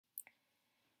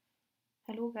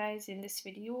Hello guys, in this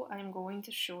video I'm going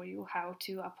to show you how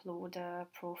to upload a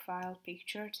profile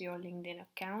picture to your LinkedIn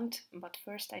account. But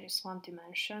first I just want to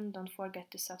mention, don't forget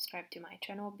to subscribe to my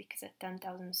channel because at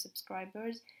 10,000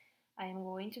 subscribers I am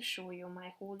going to show you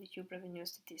my whole YouTube revenue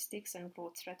statistics and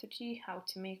growth strategy, how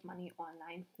to make money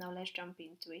online. Now let's jump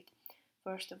into it.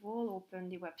 First of all, open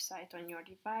the website on your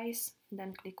device,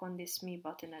 then click on this Me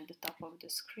button at the top of the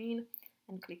screen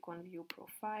and click on View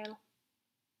Profile.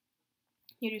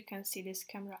 Here you can see this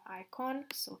camera icon,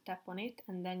 so tap on it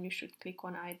and then you should click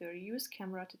on either use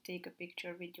camera to take a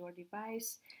picture with your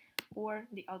device or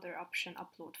the other option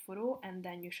upload photo, and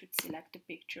then you should select the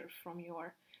picture from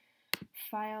your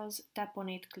files, tap on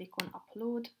it, click on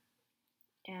upload,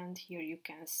 and here you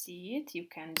can see it. You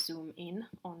can zoom in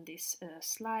on this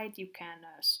slide, you can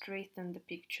straighten the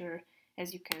picture.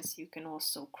 As you can see, you can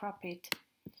also crop it.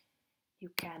 You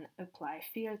can apply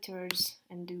filters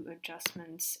and do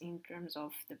adjustments in terms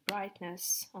of the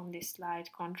brightness on this slide,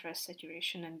 contrast,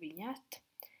 saturation and vignette.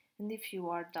 And if you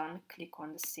are done, click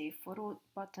on the Save Photo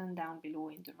button down below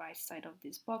in the right side of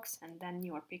this box, and then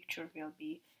your picture will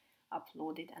be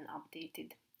uploaded and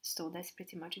updated. So that's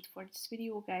pretty much it for this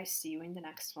video, guys. See you in the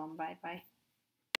next one. Bye bye.